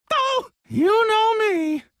You know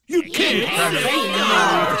me. You can't. Yeah,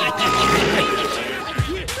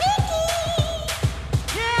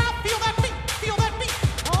 feel that beat, feel that beat.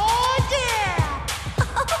 Oh, yeah.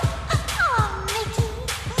 Oh, Mickey.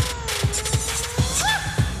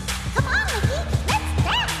 Come on, Mickey. Let's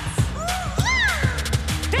dance.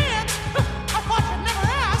 Dance? I thought you'd never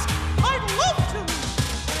ask. I'd love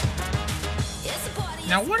to.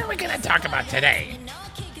 Now, what are we going to talk about today?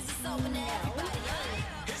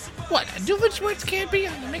 What, Doofenshmirtz can't be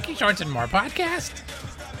on the Mickey Shorts and More podcast?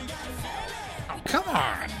 Oh, come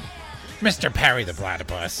on. Mr. Perry the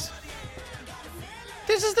Platypus.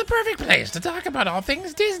 This is the perfect place to talk about all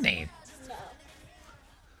things Disney.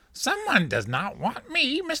 Someone does not want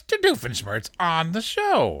me, Mr. Doofenshmirtz, on the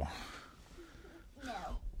show.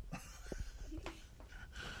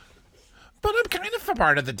 But I'm kind of a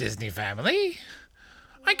part of the Disney family.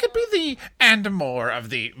 I could be the and more of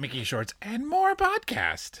the Mickey Shorts and More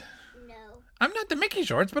podcast. No. I'm not the Mickey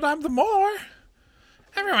Shorts, but I'm the more.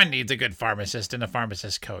 Everyone needs a good pharmacist in a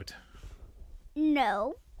pharmacist coat.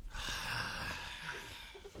 No.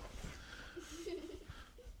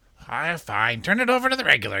 Fine. Turn it over to the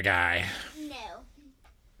regular guy.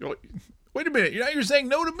 No. Wait a minute. Now you're saying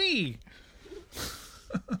no to me.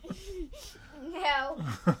 No.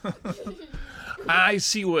 I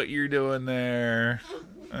see what you're doing there.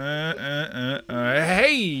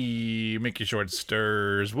 Hey, Mickey Shorts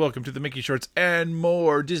Stirs. Welcome to the Mickey Shorts and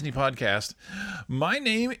More Disney podcast. My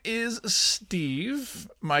name is Steve.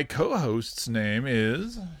 My co-host's name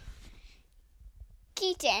is...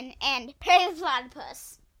 Keaton and Perry the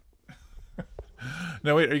Platypus.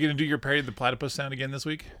 No, wait. Are you going to do your Perry the Platypus sound again this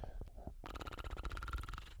week?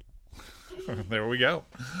 There we go.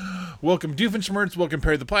 Welcome, Doofenshmirtz. Welcome,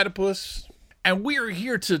 Perry the Platypus. And we are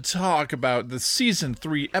here to talk about the Season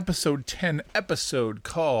 3, Episode 10 episode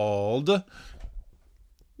called...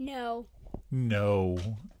 No. No.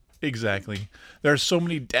 Exactly. There are so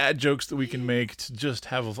many dad jokes that we can make to just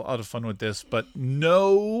have a lot of fun with this, but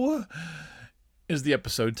no is the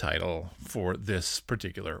episode title for this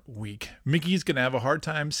particular week. Mickey's going to have a hard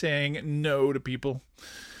time saying no to people,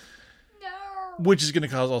 which is going to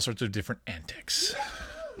cause all sorts of different antics.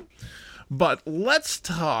 But let's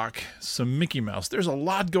talk some Mickey Mouse. There's a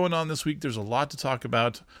lot going on this week. There's a lot to talk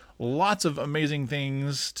about. Lots of amazing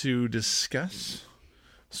things to discuss.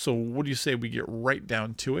 So what do you say we get right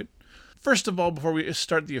down to it? First of all, before we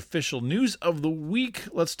start the official news of the week,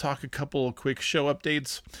 let's talk a couple of quick show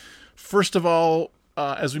updates. First of all,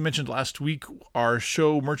 as we mentioned last week, our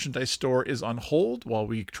show merchandise store is on hold while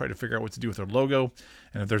we try to figure out what to do with our logo.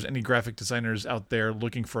 And if there's any graphic designers out there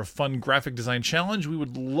looking for a fun graphic design challenge, we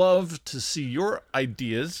would love to see your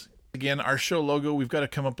ideas. Again, our show logo, we've got to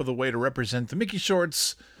come up with a way to represent the Mickey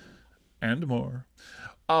Shorts and more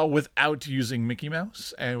without using Mickey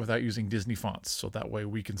Mouse and without using Disney fonts. So that way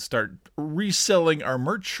we can start reselling our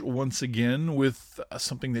merch once again with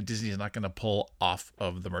something that Disney is not going to pull off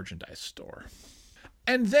of the merchandise store.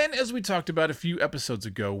 And then, as we talked about a few episodes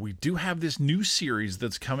ago, we do have this new series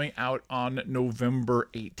that's coming out on November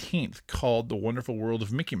 18th called The Wonderful World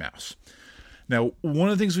of Mickey Mouse. Now, one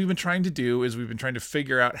of the things we've been trying to do is we've been trying to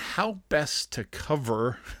figure out how best to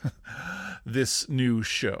cover this new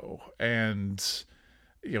show. And,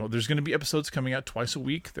 you know, there's going to be episodes coming out twice a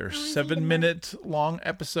week. They're 7-minute long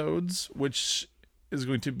episodes, which is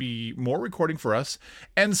going to be more recording for us.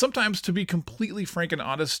 And sometimes, to be completely frank and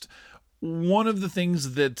honest, one of the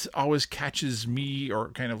things that always catches me or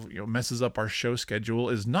kind of, messes up our show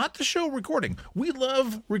schedule is not the show recording. We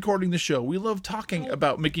love recording the show. We love talking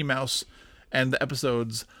about Mickey Mouse and the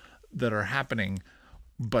episodes that are happening.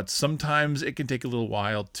 But sometimes it can take a little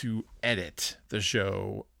while to edit the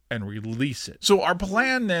show and release it. So our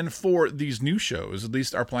plan then for these new shows, at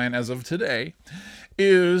least our plan as of today,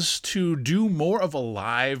 is to do more of a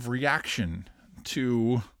live reaction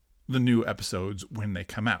to the new episodes when they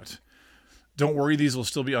come out. Don't worry, these will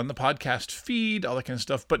still be on the podcast feed, all that kind of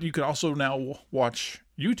stuff. But you can also now watch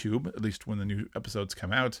YouTube, at least when the new episodes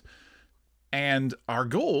come out. And our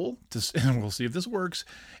goal, and we'll see if this works,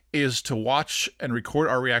 is to watch and record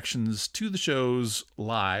our reactions to the shows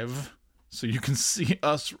live so you can see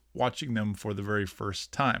us watching them for the very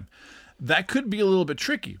first time. That could be a little bit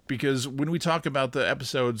tricky because when we talk about the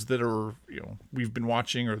episodes that are, we've been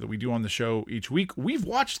watching or that we do on the show each week, we've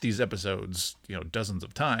watched these episodes, dozens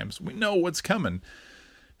of times. We know what's coming.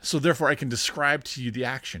 So therefore I can describe to you the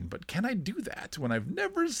action. But can I do that when I've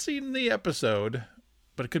never seen the episode?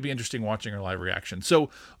 But it could be interesting watching our live reaction.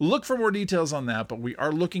 So look for more details on that. But we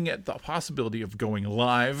are looking at the possibility of going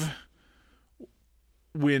live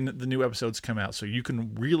when the new episodes come out. So you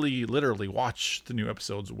can really literally watch the new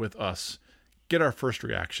episodes with us, get our first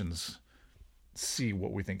reactions see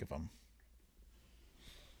what we think of them.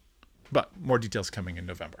 But more details coming in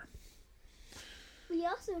November. We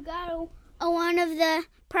also got one of the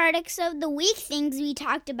products of the week things we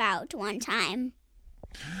talked about one time.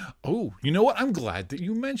 Oh, you know what? I'm glad that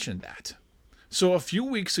you mentioned that. So a few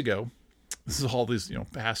weeks ago, this is all this,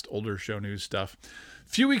 past older show news stuff. A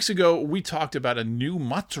few weeks ago, we talked about a new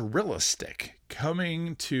mozzarella stick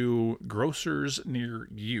coming to grocers near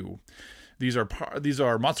you. These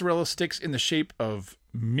are mozzarella sticks in the shape of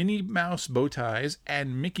Minnie Mouse bow ties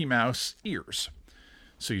and Mickey Mouse ears.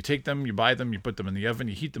 So you take them, you buy them, you put them in the oven,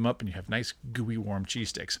 you heat them up, and you have nice, gooey, warm cheese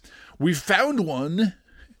sticks. We found one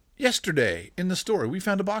yesterday in the store. We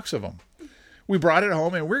found a box of them. We brought it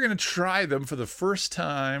home, and we're going to try them for the first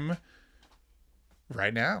time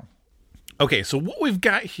right now. Okay, so what we've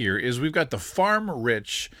got here is we've got the Farm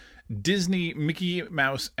Rich Disney Mickey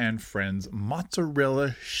Mouse and Friends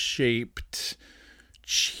mozzarella-shaped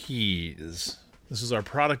cheese. This is our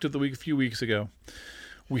product of the week a few weeks ago.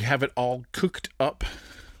 We have it all cooked up,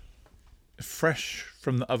 fresh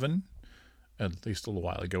from the oven, at least a little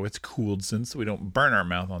while ago. It's cooled since, so we don't burn our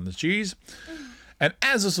mouth on the cheese. And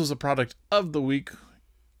as this was a product of the week,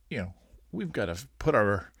 we've got to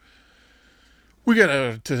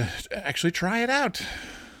to actually try it out.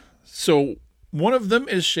 So one of them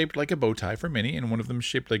is shaped like a bow tie for Minnie, and one of them is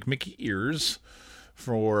shaped like Mickey ears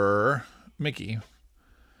for Mickey,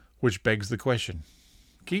 which begs the question,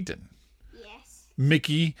 Keaton. Yes.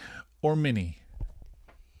 Mickey or Minnie?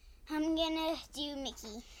 I'm gonna do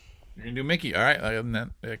Mickey. You're going to do Mickey. All right.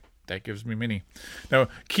 That gives me Minnie. Now,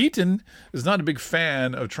 Keaton is not a big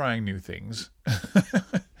fan of trying new things.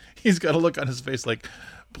 He's got a look on his face like,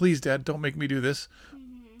 please, Dad, don't make me do this.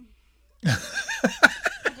 Mm-hmm.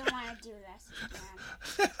 I don't want to do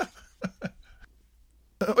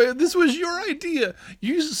this. This was your idea.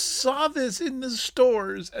 You saw this in the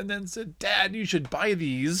stores and then said, Dad, you should buy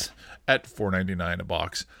these at $4.99 a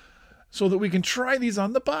box so that we can try these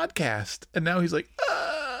on the podcast. And now he's like,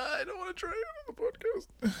 I don't want to try it on the podcast.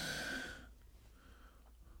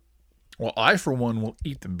 Well, I, for one, will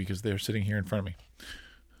eat them because they're sitting here in front of me.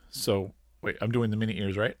 So, wait, I'm doing the mini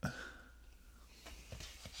ears, right?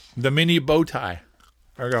 The mini bow tie.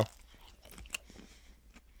 There we go.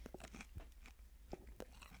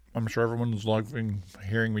 I'm sure everyone's loving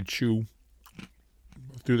hearing me chew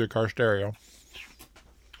through their car stereo.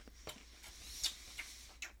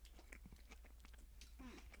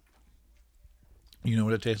 You know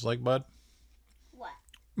what it tastes like, bud? What?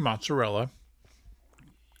 Mozzarella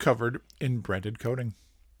covered in breaded coating.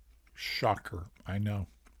 Shocker, I know.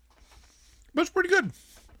 But it's pretty good.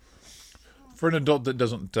 For an adult that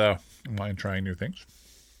doesn't mind trying new things.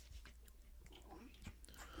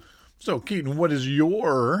 So, Keaton, what is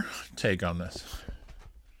your take on this?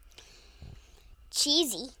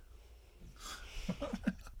 Cheesy.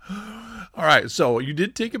 All right, so you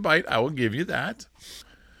did take a bite. I will give you that.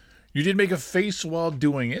 You did make a face while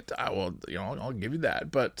doing it. I'll give you that.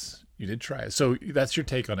 But you did try it. So that's your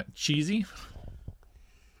take on it. Cheesy?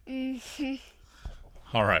 Mm-hmm.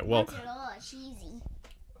 All right, well. Mozzarella cheesy.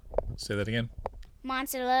 Say that again.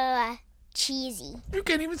 Mozzarella cheesy. You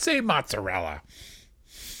can't even say mozzarella.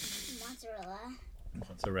 Mozzarella.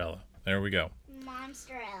 Mozzarella. There we go.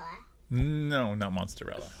 Mozzarella. No, not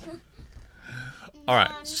mozzarella. All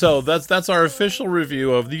right, so that's our official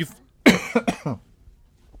review of the...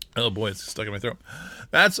 Oh boy, it's stuck in my throat.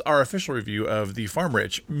 That's our official review of the Farm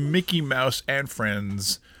Rich Mickey Mouse and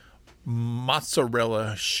Friends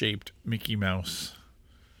mozzarella-shaped Mickey Mouse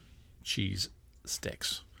cheese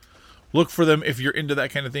sticks. Look for them if you're into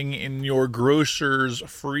that kind of thing in your grocer's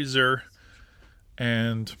freezer.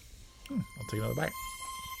 And I'll take another bite.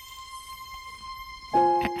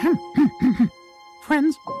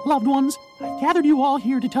 Friends, loved ones, I've gathered you all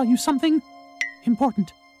here to tell you something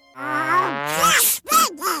important.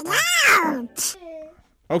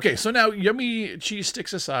 Okay, so now yummy cheese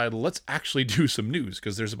sticks aside, let's actually do some news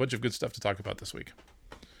because there's a bunch of good stuff to talk about this week.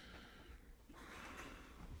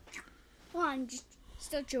 Hold on, just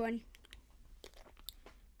still chewing.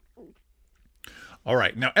 All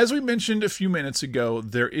right, now as we mentioned a few minutes ago,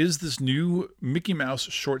 there is this new Mickey Mouse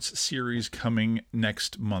Shorts series coming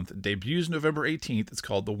next month. It debuts November 18th. It's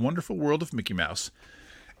called The Wonderful World of Mickey Mouse.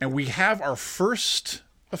 And we have our first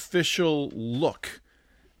official look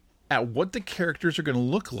at what the characters are going to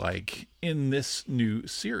look like in this new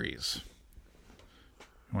series.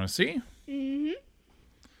 You want to see? Mm-hmm.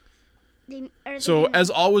 So, as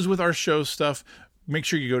always with our show stuff, make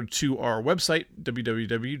sure you go to our website,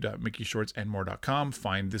 www.mickeyshortsandmore.com,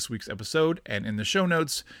 find this week's episode, and in the show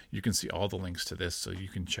notes, you can see all the links to this, so you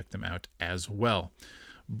can check them out as well.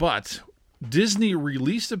 But Disney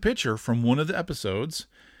released a picture from one of the episodes,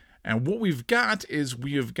 and what we've got is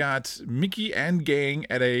Mickey and gang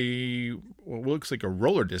at what looks like a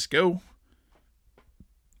roller disco.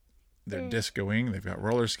 They're discoing. They've got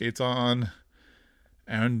roller skates on.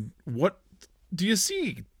 And what do you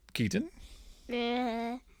see, Keaton?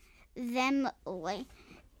 Them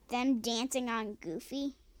dancing on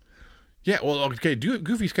Goofy. Yeah, well, okay,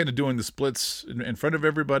 Goofy's kind of doing the splits in front of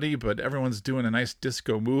everybody, but everyone's doing a nice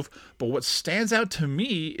disco move. But what stands out to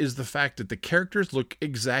me is the fact that the characters look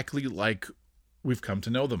exactly like we've come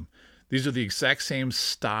to know them. These are the exact same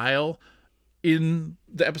style in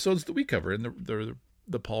the episodes that we cover in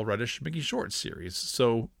the Paul Reddish Mickey Shorts series.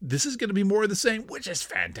 So this is going to be more of the same, which is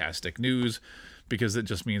fantastic news because it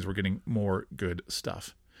just means we're getting more good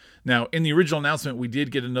stuff. Now, in the original announcement, we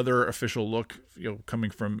did get another official look,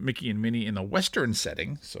 coming from Mickey and Minnie in a Western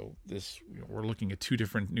setting. So we're looking at 2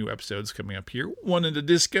 different new episodes coming up here. One in a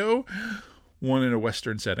disco, one in a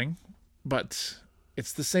Western setting. But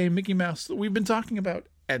it's the same Mickey Mouse that we've been talking about,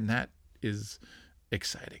 and that is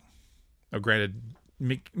exciting. Now, granted,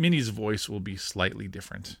 Minnie's voice will be slightly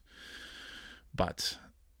different, but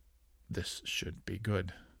this should be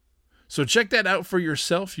good. So check that out for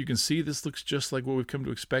yourself. You can see this looks just like what we've come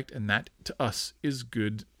to expect, and that to us is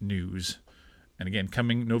good news. And again,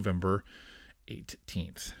 coming November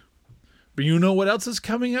 18th. But you know what else is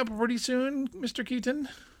coming up pretty soon, Mr. Keaton?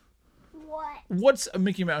 What? What's a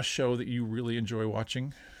Mickey Mouse show that you really enjoy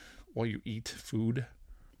watching while you eat food?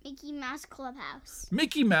 Mickey Mouse Clubhouse.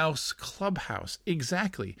 Mickey Mouse Clubhouse,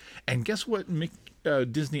 exactly. And guess what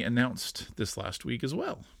Disney announced this last week as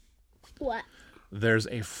well? What? There's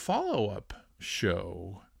a follow-up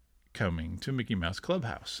show coming to Mickey Mouse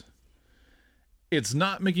Clubhouse. It's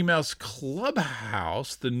not Mickey Mouse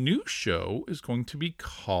Clubhouse. The new show is going to be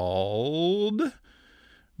called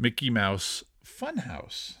Mickey Mouse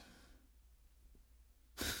Funhouse.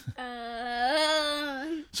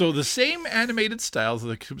 So the same animated styles,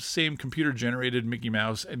 the same computer-generated Mickey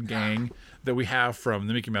Mouse and gang that we have from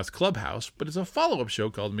the Mickey Mouse Clubhouse, but it's a follow-up show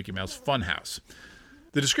called Mickey Mouse Funhouse.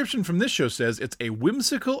 The description from this show says it's a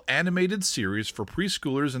whimsical animated series for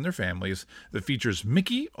preschoolers and their families that features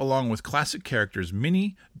Mickey along with classic characters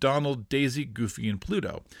Minnie, Donald, Daisy, Goofy, and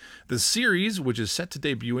Pluto. The series, which is set to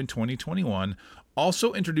debut in 2021,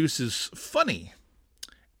 also introduces Funny,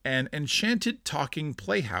 an enchanted talking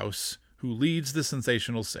playhouse who leads the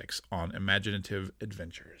Sensational Six on imaginative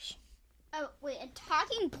adventures. Oh, wait, a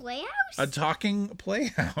talking playhouse? A talking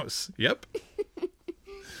playhouse. Yep.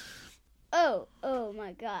 Oh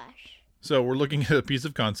my gosh. So we're looking at a piece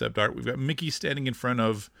of concept art. We've got Mickey standing in front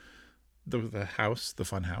of the house, the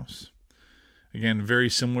fun house. Again, very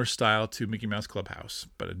similar style to Mickey Mouse Clubhouse,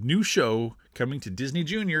 but a new show coming to Disney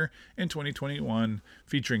Junior in 2021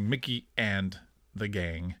 featuring Mickey and the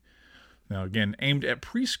gang. Now, again, aimed at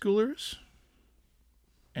preschoolers,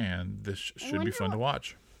 and this should be fun to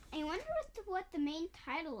watch. I wonder what the main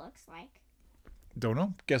title looks like. Don't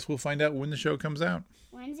know. Guess we'll find out when the show comes out.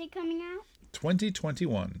 When's it coming out?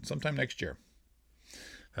 2021, sometime next year.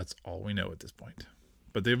 That's all we know at this point.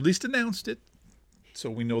 But they've at least announced it, so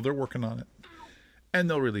we know they're working on it. And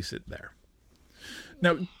they'll release it there.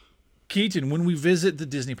 Now, Keaton, when we visit the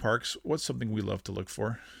Disney parks, what's something we love to look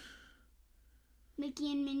for?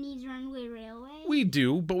 Mickey and Minnie's Runaway Railway? We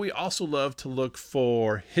do, but we also love to look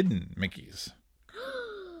for hidden Mickeys.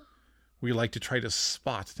 We like to try to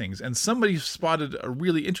spot things. And somebody spotted a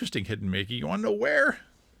really interesting hidden Mickey. You want to know where?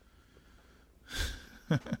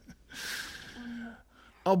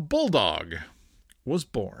 A bulldog was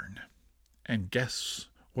born. And guess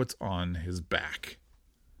what's on his back?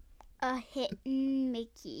 A hidden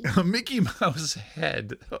Mickey. A Mickey Mouse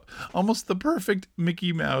head. Almost the perfect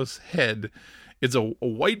Mickey Mouse head. It's a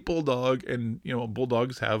white bulldog, and,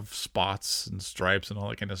 bulldogs have spots and stripes and all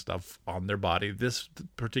that kind of stuff on their body. This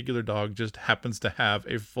particular dog just happens to have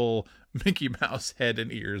a full Mickey Mouse head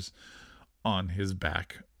and ears on his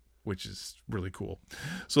back, which is really cool.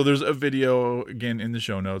 So there's a video, again, in the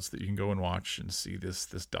show notes that you can go and watch and see this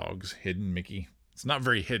dog's hidden Mickey. It's not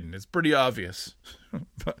very hidden. It's pretty obvious.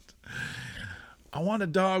 But I want a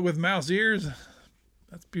dog with mouse ears.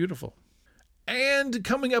 That's beautiful. And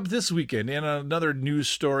coming up this weekend in another news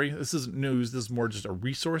story. This isn't news. This is more just a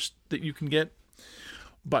resource that you can get.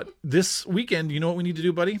 But this weekend, you know what we need to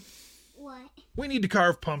do, buddy? What? We need to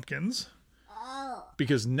carve pumpkins. Oh.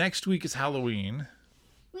 Because next week is Halloween.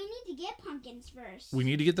 We need to get pumpkins first. We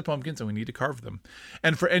need to get the pumpkins and we need to carve them.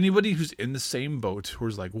 And for anybody who's in the same boat,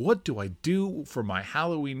 who's like, what do I do for my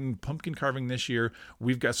Halloween pumpkin carving this year?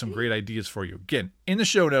 We've got some great ideas for you. Again, in the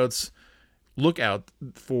show notes, look out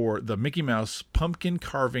for the Mickey Mouse pumpkin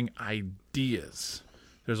carving ideas.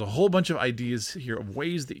 There's a whole bunch of ideas here of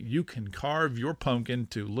ways that you can carve your pumpkin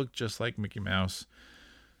to look just like Mickey Mouse.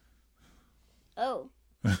 Oh.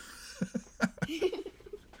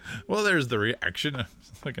 Well, there's the reaction I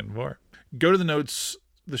was looking for. Go to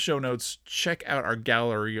the show notes, check out our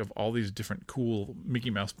gallery of all these different cool Mickey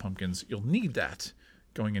Mouse pumpkins. You'll need that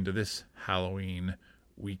going into this Halloween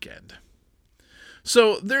weekend.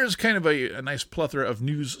 So there's kind of a nice plethora of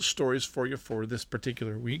news stories for you for this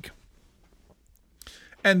particular week.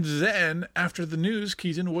 And then, after the news,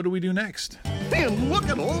 Keaton, what do we do next? And look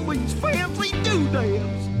at all these fancy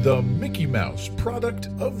doodads. The Mickey Mouse Product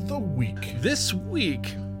of the Week. This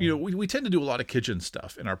week, we tend to do a lot of kitchen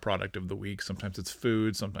stuff in our Product of the Week. Sometimes it's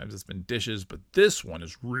food, sometimes it's been dishes, but this one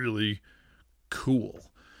is really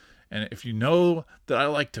cool. And if you know that I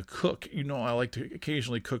like to cook, I like to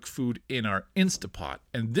occasionally cook food in our Instapot.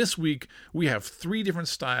 And this week, we have 3 different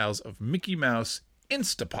styles of Mickey Mouse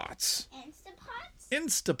Instapots.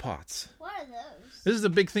 Instapots. What are those? This is the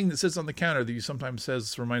big thing that sits on the counter that you sometimes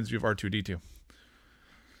says reminds you of R2-D2.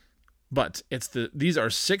 But these are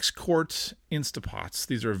 6-quart Instapots.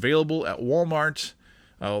 These are available at Walmart.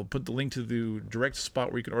 I'll put the link to the direct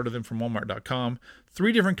spot where you can order them from Walmart.com.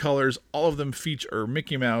 3 different colors. All of them feature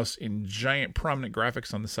Mickey Mouse in giant prominent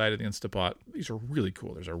graphics on the side of the Instapot. These are really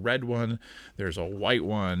cool. There's a red one. There's a white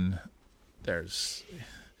one. What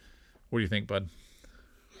do you think, bud?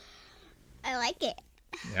 I like it.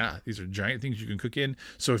 Yeah, these are giant things you can cook in.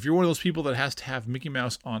 So if you're one of those people that has to have Mickey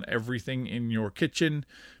Mouse on everything in your kitchen,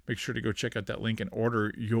 make sure to go check out that link and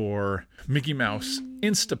order your Mickey Mouse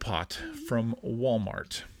Instapot from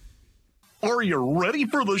Walmart. Are you ready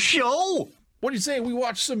for the show? What do you say we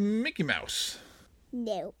watch some Mickey Mouse?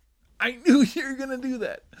 No. I knew you were going to do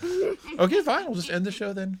that. Okay, fine. We'll just end the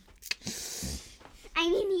show then. I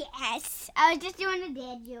mean, yes. I was just doing a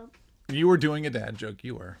dad joke. You were doing a dad joke.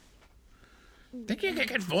 You were. Think you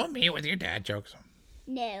can fool me with your dad jokes?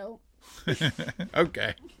 No.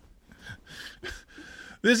 Okay.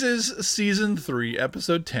 This is Season 3,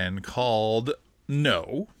 Episode 10, called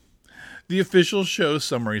No. The official show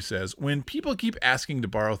summary says, when people keep asking to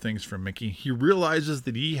borrow things from Mickey, he realizes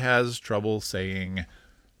that he has trouble saying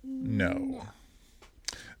no.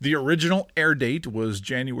 The original air date was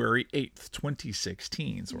January 8th,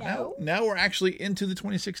 2016. So now we're actually into the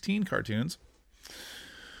 2016 cartoons.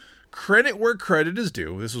 Credit where credit is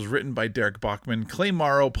due. This was written by Derek Bachman, Clay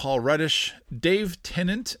Morrow, Paul Reddish, Dave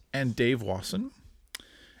Tennant, and Dave Wasson.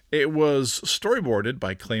 It was storyboarded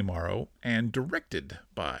by Clay Morrow and directed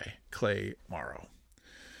by Clay Morrow.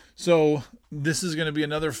 So this is going to be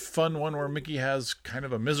another fun one where Mickey has kind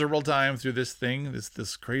of a miserable time through this thing,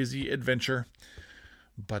 this crazy adventure.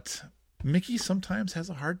 But Mickey sometimes has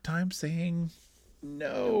a hard time saying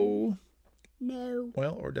no. No.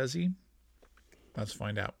 Well, or does he? Let's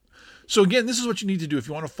find out. So again, this is what you need to do if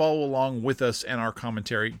you want to follow along with us and our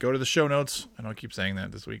commentary. Go to the show notes. I know I keep saying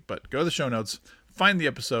that this week, but go to the show notes. Find the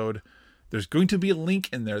episode. There's going to be a link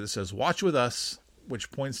in there that says Watch With Us,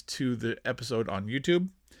 which points to the episode on YouTube.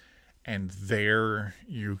 And there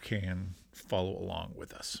you can follow along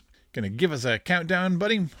with us. Gonna give us a countdown,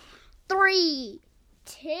 buddy? 3,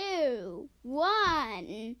 2,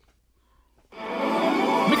 1.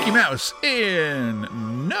 Mickey Mouse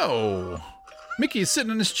in No. Mickey is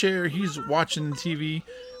sitting in his chair. He's watching TV.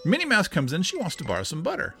 Minnie Mouse comes in. She wants to borrow some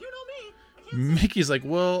butter. Mickey's like,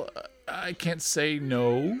 well, I can't say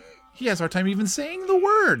no. He has a hard time even saying the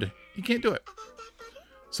word. He can't do it.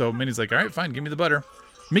 So Minnie's like, all right, fine, give me the butter.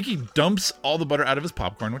 Mickey dumps all the butter out of his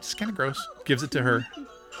popcorn, which is kind of gross. Gives it to her.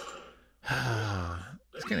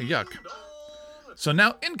 It's kind of yuck. So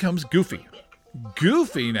now in comes Goofy.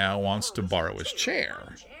 Goofy now wants to borrow his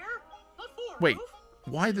chair. Wait,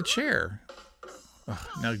 why the chair?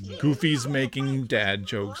 Now Goofy's making dad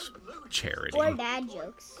jokes. Charity. Or dad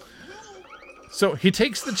jokes. So he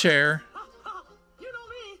takes the chair,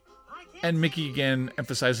 and Mickey again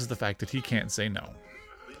emphasizes the fact that he can't say no.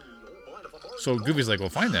 So Goofy's like, well,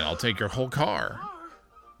 fine then, I'll take your whole car.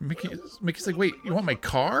 Mickey's like, wait, you want my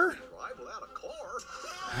car?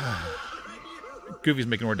 Goofy's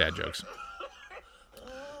making more dad jokes.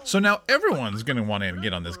 So now everyone's going to want to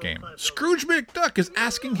get on this game. Scrooge McDuck is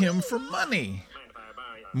asking him for money.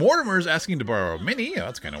 Mortimer's asking to borrow a Minnie. Oh,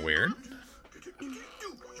 that's kind of weird.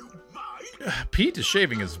 Pete is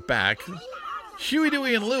shaving his back. Huey,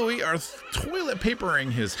 Dewey, and Louie are toilet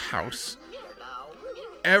papering his house.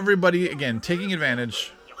 Everybody, again, taking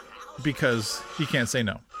advantage because he can't say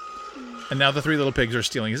no. And now the 3 little pigs are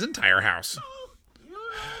stealing his entire house.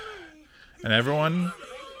 And everyone,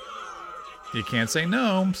 you can't say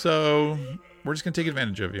no, so we're just going to take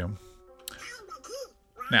advantage of you.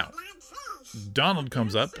 Now, Donald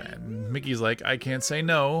comes up, and Mickey's like, I can't say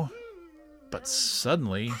no. But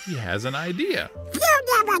suddenly, he has an idea. You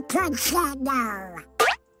never could say no.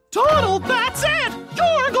 Donald, that's it!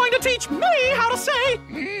 You're going to teach me how to say...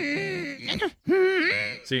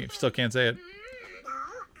 See, still can't say it.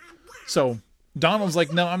 So, Donald's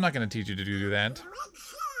like, no, I'm not going to teach you to do that.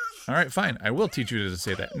 All right, fine. I will teach you to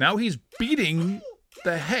say that. Now he's beating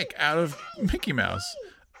the heck out of Mickey Mouse.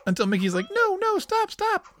 Until Mickey's like, no,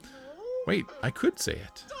 stop. Wait, I could say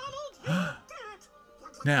it.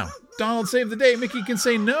 Now, Donald saved the day. Mickey can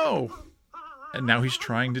say no. And now he's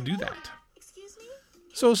trying to do that.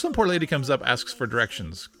 So some poor lady comes up, asks for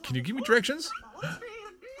directions. Can you give me directions?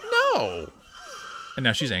 No. And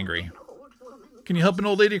now she's angry. Can you help an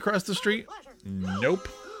old lady across the street? Nope.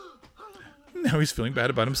 Now he's feeling bad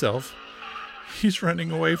about himself. He's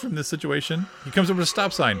running away from this situation. He comes up with a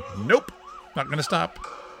stop sign. Nope. Not going to stop.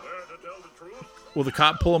 Will the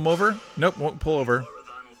cop pull him over? Nope, won't pull over.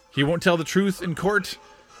 He won't tell the truth in court.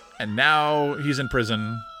 And now he's in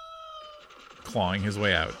prison, clawing his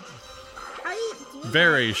way out.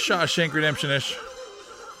 Very Shawshank Redemption-ish.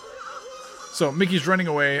 So Mickey's running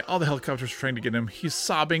away. All the helicopters are trying to get him. He's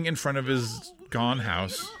sobbing in front of his gone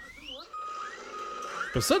house.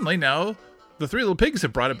 But suddenly now, the three little pigs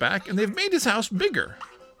have brought it back, and they've made his house bigger.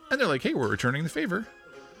 And they're like, hey, we're returning the favor.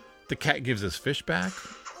 The cat gives his fish back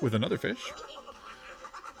with another fish.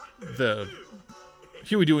 The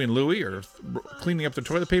Huey, Dewey, and Louie are cleaning up the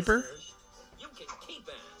toilet paper.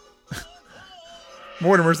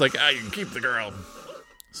 Mortimer's like, you can keep the girl.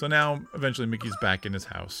 So now, eventually, Mickey's back in his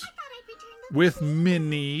house. With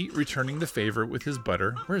Minnie returning the favor with his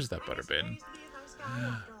butter. Where's that butter been?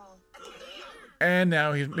 And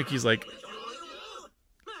now Mickey's like,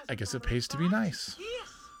 I guess it pays to be nice.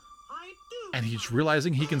 And he's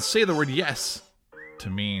realizing he can say the word yes to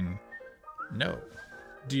mean no.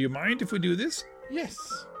 Do you mind if we do this? Yes.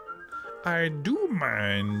 I do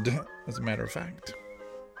mind, as a matter of fact.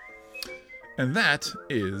 And that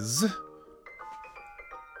is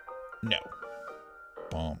no.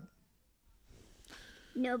 Bomb.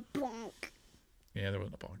 No bonk. Yeah, there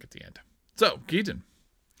wasn't a bonk at the end. So, Keaton,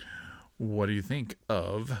 what do you think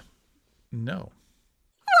of no?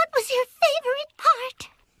 What was your favorite part?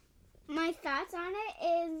 My thoughts on it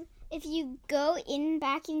is if you go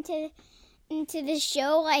back into the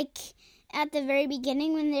show, like at the very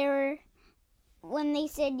beginning when they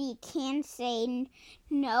said you can't say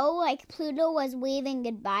no, like Pluto was waving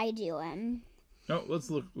goodbye to him. Oh, let's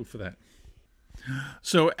look for that.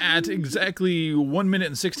 So at exactly 1 minute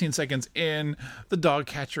and 16 seconds in, the dog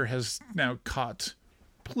catcher has now caught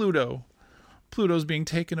Pluto. Pluto's being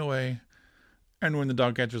taken away. And when the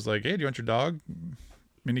dog catcher's like, hey, do you want your dog?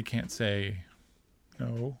 Minnie can't say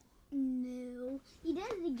no. No. He does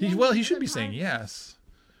it again. He should be saying yes.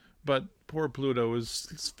 But poor Pluto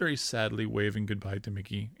is very sadly waving goodbye to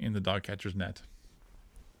Mickey in the dog catcher's net.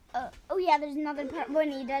 Oh yeah, there's another part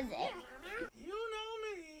when he does it.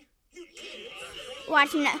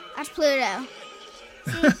 Watch Pluto.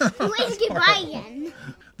 See, he waves goodbye again.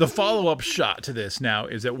 The follow-up shot to this now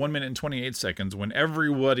is at 1 minute and 28 seconds when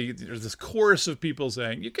there's this chorus of people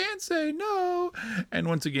saying, you can't say no. And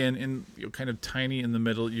once again, kind of tiny in the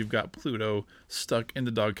middle, you've got Pluto stuck in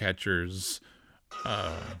the dog catcher's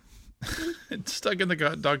dog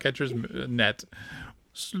catcher's net,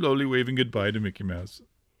 slowly waving goodbye to Mickey Mouse.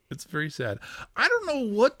 It's very sad. I don't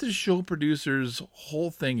know what the show producer's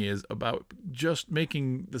whole thing is about just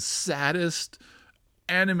making the saddest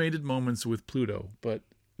animated moments with Pluto, but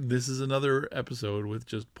this is another episode with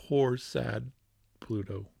just poor, sad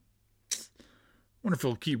Pluto. I wonder if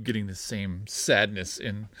we'll keep getting the same sadness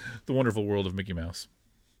in the wonderful world of Mickey Mouse.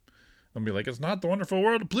 I'll be like, it's not the wonderful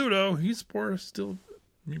world of Pluto. He's poor, still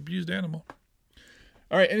abused animal.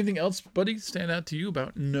 All right, anything else, buddy, stand out to you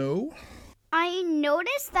about no? I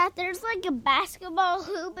noticed that there's like a basketball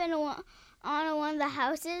hoop on one of the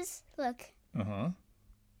houses. Look. Uh-huh.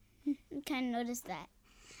 I kind of noticed that.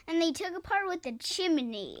 And they took apart with the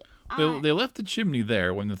chimney. They left the chimney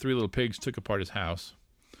there when the three little pigs took apart his house.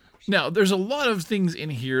 Now, there's a lot of things in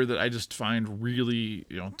here that I just find really,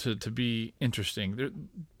 to be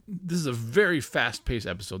interesting. This is a very fast-paced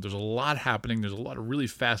episode. There's a lot happening. There's a lot of really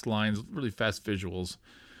fast lines, really fast visuals.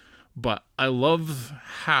 But I love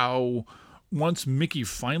how once Mickey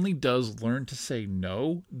finally does learn to say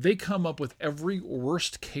no, they come up with every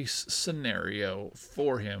worst-case scenario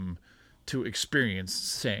for him to experience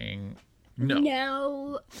saying no.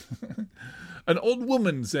 No. An old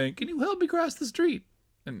woman saying, can you help me cross the street?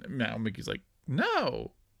 And now Mickey's like,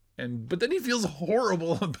 no. But then he feels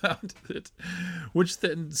horrible about it, which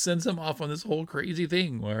then sends him off on this whole crazy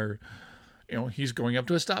thing where, he's going up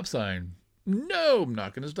to a stop sign No, I'm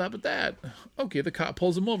not going to stop at that. Okay, the cop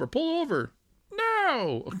pulls him over. Pull over.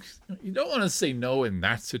 No. You don't want to say no in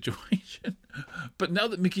that situation. But now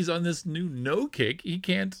that Mickey's on this new no kick, he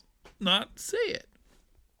can't not say it.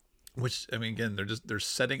 Which, I mean, again, they're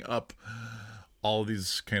setting up all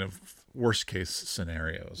these kind of worst case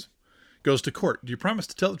scenarios. Goes to court. Do you promise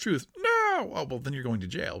to tell the truth? No. Oh, well, then you're going to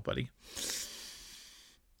jail, buddy.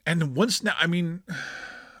 And once now, I mean,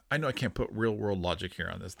 I know I can't put real world logic here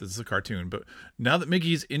on this. This is a cartoon, but now that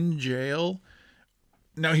Mickey's in jail,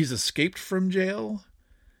 now he's escaped from jail,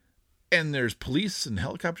 and there's police and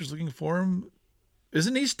helicopters looking for him.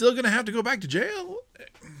 Isn't he still going to have to go back to jail?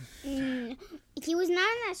 He was not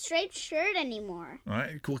in that striped shirt anymore. All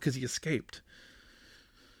right, cool, because he escaped.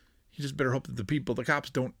 You just better hope that the cops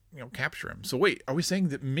don't, capture him. So wait, are we saying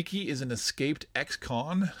that Mickey is an escaped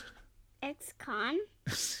ex-con? Ex-con?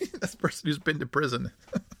 That's the person who's been to prison.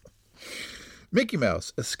 Mickey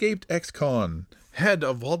Mouse, escaped ex-con, head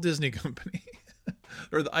of Walt Disney Company,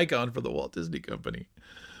 or the icon for the Walt Disney Company.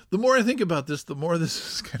 The more I think about this, the more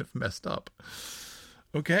this is kind of messed up.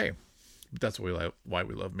 Okay, that's why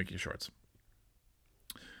we love Mickey shorts.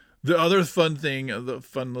 The other fun thing, the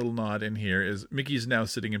fun little nod in here is Mickey's now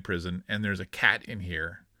sitting in prison, and there's a cat in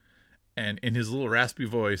here. And in his little raspy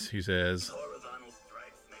voice, he says, "Horizontal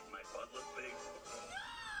stripes make my butt look big."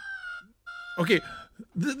 Okay,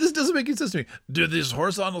 this doesn't make any sense to me. Do these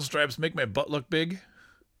horizontal stripes make my butt look big?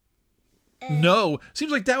 No.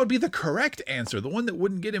 Seems like that would be the correct answer, the one that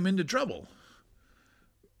wouldn't get him into trouble.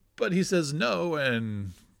 But he says no,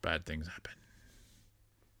 and bad things happen.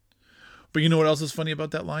 But you know what else is funny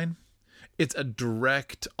about that line? It's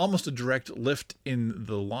almost a direct lift in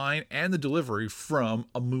the line and the delivery from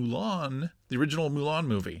a Mulan, the original Mulan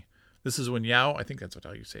movie. This is when Yao, I think that's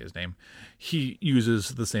how you say his name, he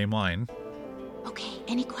uses the same line. Okay,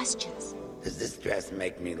 any questions? Does this dress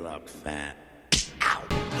make me look fat? Ow!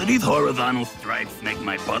 Do these horizontal stripes make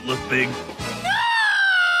my butt look big?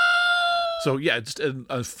 So yeah, just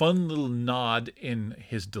a fun little nod in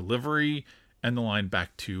his delivery and the line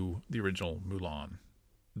back to the original Mulan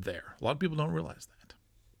there. A lot of people don't realize that.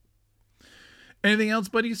 Anything else,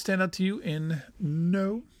 buddy, stand out to you in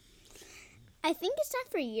no? I think it's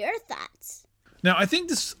time for your thoughts. Now, I think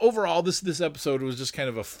this episode was just kind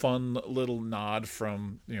of a fun little nod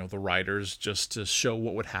from, the writers just to show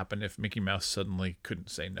what would happen if Mickey Mouse suddenly couldn't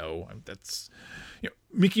say no. That's,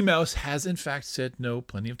 Mickey Mouse has in fact said no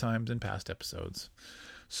plenty of times in past episodes.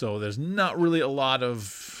 So there's not really a lot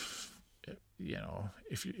of,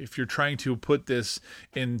 if you're trying to put this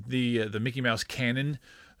in the Mickey Mouse canon,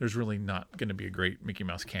 there's really not going to be a great Mickey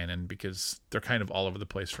Mouse canon because they're kind of all over the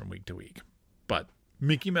place from week to week. But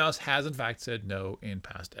Mickey Mouse has in fact said no in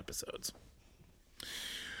past episodes.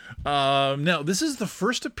 Now, this is the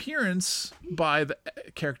first appearance by the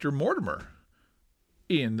character Mortimer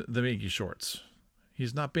in the Mickey shorts.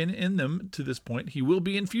 He's not been in them to this point. He will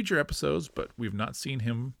be in future episodes, but we've not seen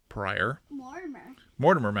him prior.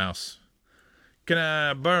 Mortimer Mouse. Can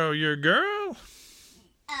I borrow your girl?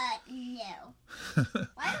 No.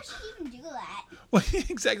 Why would she even do that? Well,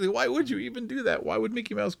 exactly. Why would you even do that? Why would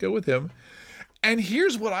Mickey Mouse go with him? And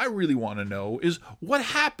here's what I really want to know is what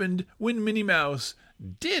happened when Minnie Mouse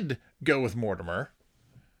did go with Mortimer?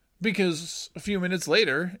 Because a few minutes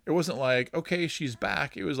later, it wasn't like, okay, she's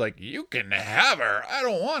back. It was like, you can have her. I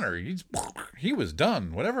don't want her. He was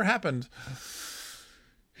done. Whatever happened,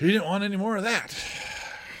 he didn't want any more of that.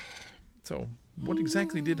 So what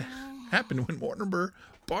exactly did happen when Mortimer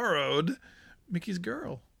borrowed Mickey's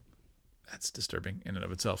girl? That's disturbing in and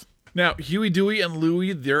of itself. Now, Huey, Dewey, and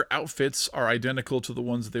Louie, their outfits are identical to the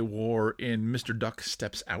ones they wore in Mr. Duck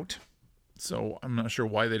Steps Out. So I'm not sure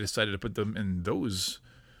why they decided to put them in those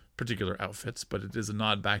particular outfits, but it is a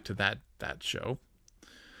nod back to that show.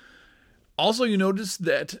 Also, you notice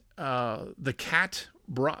that the cat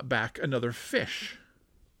brought back another fish.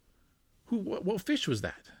 What fish was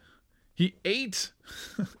that? He ate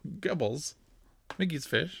Gubbles, Mickey's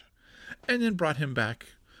fish, and then brought him back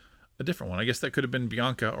a different one. I guess that could have been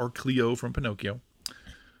Bianca or Cleo from Pinocchio.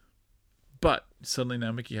 But suddenly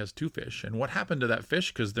now Mickey has two fish. And what happened to that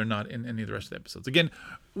fish? Because they're not in any of the rest of the episodes. Again,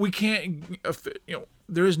 we can't,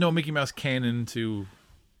 there is no Mickey Mouse canon to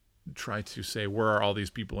try to say where are all these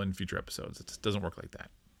people in future episodes. It just doesn't work like that.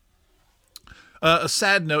 A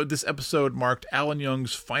sad note, this episode marked Alan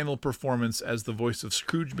Young's final performance as the voice of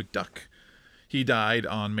Scrooge McDuck. He died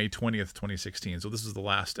on May 20th, 2016. So this is the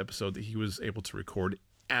last episode that he was able to record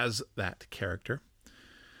as that character.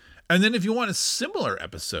 And then if you want a similar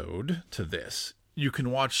episode to this, you can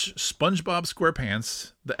watch SpongeBob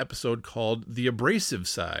SquarePants, the episode called The Abrasive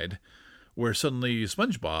Side, where suddenly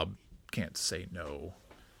SpongeBob can't say no.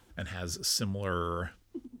 and has similar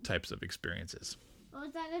types of experiences. What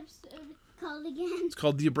was that episode called again? It's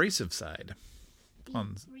called The Abrasive Side.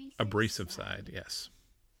 On Abrasive Side, yes.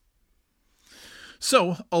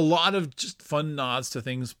 So, a lot of just fun nods to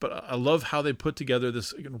things, but I love how they put together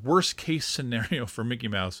this worst case scenario for Mickey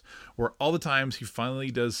Mouse, where all the times he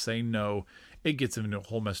finally does say no, it gets him into a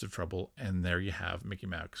whole mess of trouble, and there you have Mickey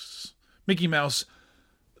Mouse. Mickey Mouse,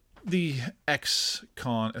 the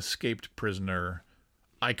ex-con escaped prisoner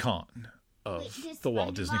icon of the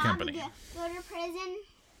Walt Disney Company. Go to prison?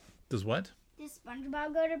 Does what? Does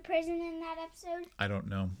SpongeBob go to prison in that episode? I don't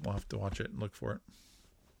know. We'll have to watch it and look for it.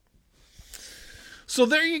 So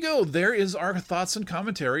there you go. There is our thoughts and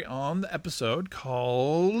commentary on the episode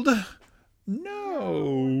called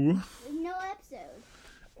No. No episode.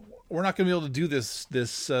 We're not going to be able to do this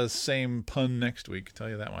same pun next week, I'll tell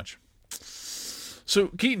you that much. So,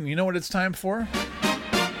 Keaton, you know what it's time for?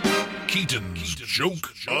 Keaton's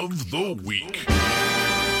Joke of the Week.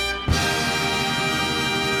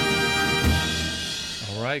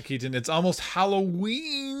 All right, Keaton, it's almost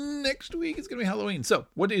Halloween next week. It's going to be Halloween. So,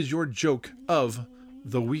 what is your joke of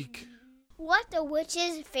the week? What's a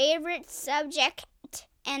witch's favorite subject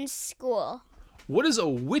in school? What is a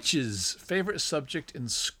witch's favorite subject in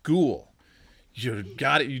school? You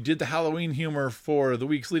got it. You did the Halloween humor for the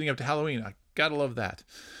weeks leading up to Halloween. I gotta love that.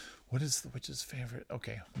 What is the witch's favorite?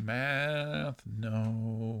 Okay, math,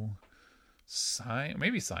 no. Science,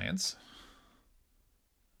 maybe science.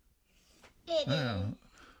 It is.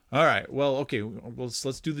 All right. Well, okay.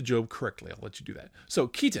 Let's do the joke correctly. I'll let you do that. So,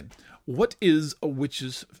 Keaton, what is a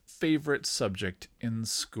witch's favorite subject in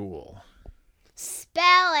school?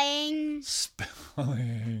 Spelling.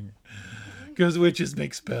 Spelling. Because witches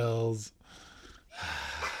make spells.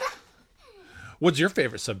 What's your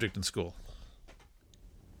favorite subject in school?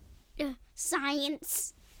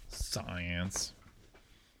 Science. Science.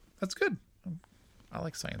 That's good. I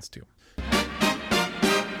like science too.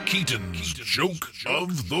 Keaton's Joke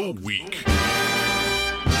of the Week.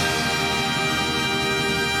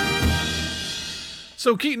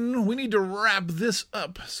 So, Keaton, we need to wrap this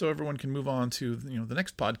up so everyone can move on to the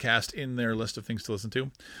next podcast in their list of things to listen to.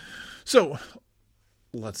 So,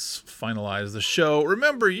 let's finalize the show.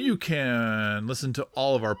 Remember, you can listen to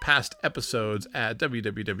all of our past episodes at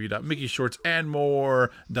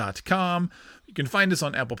www.mickeyshortsandmore.com. You can find us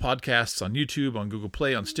on Apple Podcasts, on YouTube, on Google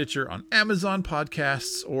Play, on Stitcher, on Amazon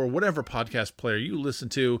Podcasts, or whatever podcast player you listen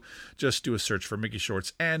to. Just do a search for Mickey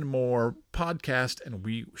Shorts and More podcast, and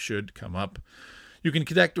we should come up. You can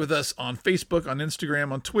connect with us on Facebook, on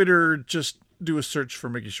Instagram, on Twitter. Just do a search for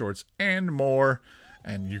Mickey Shorts and More,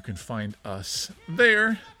 and you can find us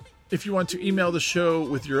there. If you want to email the show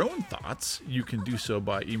with your own thoughts, you can do so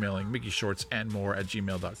by emailing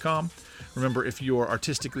mickeyshortsandmore@gmail.com. Remember, if you are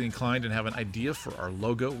artistically inclined and have an idea for our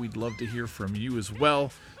logo, we'd love to hear from you as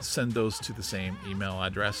well. Send those to the same email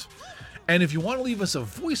address. And if you want to leave us a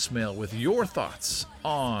voicemail with your thoughts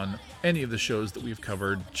on any of the shows that we've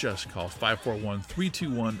covered, just call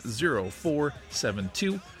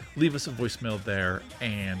 541-321-0472. Leave us a voicemail there,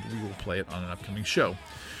 and we will play it on an upcoming show.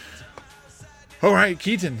 All right,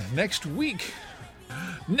 Keaton, next week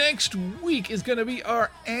is going to be our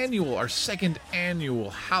second annual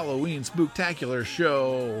Halloween Spooktacular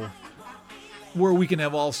show, where we can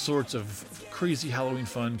have all sorts of crazy Halloween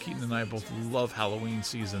fun. Keaton and I both love Halloween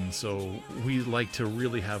season, so we like to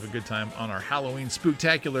really have a good time on our Halloween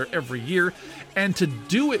Spooktacular every year. And to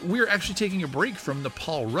do it, we're actually taking a break from the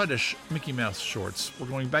Paul Ruddish Mickey Mouse shorts. We're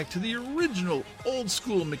going back to the original old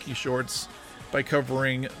school Mickey shorts by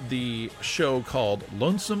covering the show called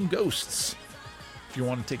Lonesome Ghosts. If you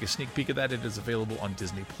want to take a sneak peek of that, it is available on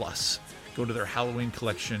Disney+. Go to their Halloween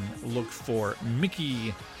collection, look for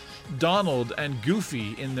Mickey, Donald, and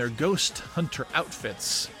Goofy in their ghost hunter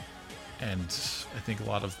outfits. And I think a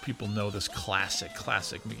lot of people know this classic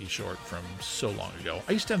Mickey short from so long ago.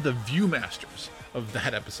 I used to have the Viewmasters of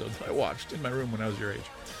that episode that I watched in my room when I was your age.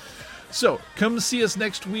 So, come see us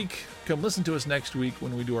next week. Come listen to us next week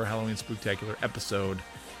when we do our Halloween Spooktacular episode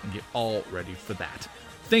and get all ready for that.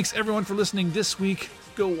 Thanks, everyone, for listening this week.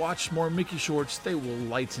 Go watch more Mickey shorts. They will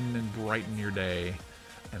lighten and brighten your day.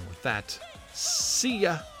 And with that, see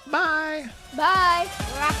ya. Bye. Bye.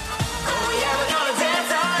 Oh yeah, we're gonna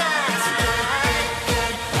dance all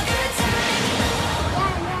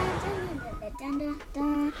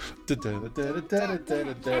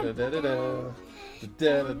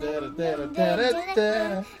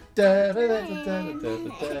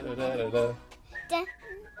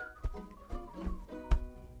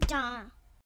Dun.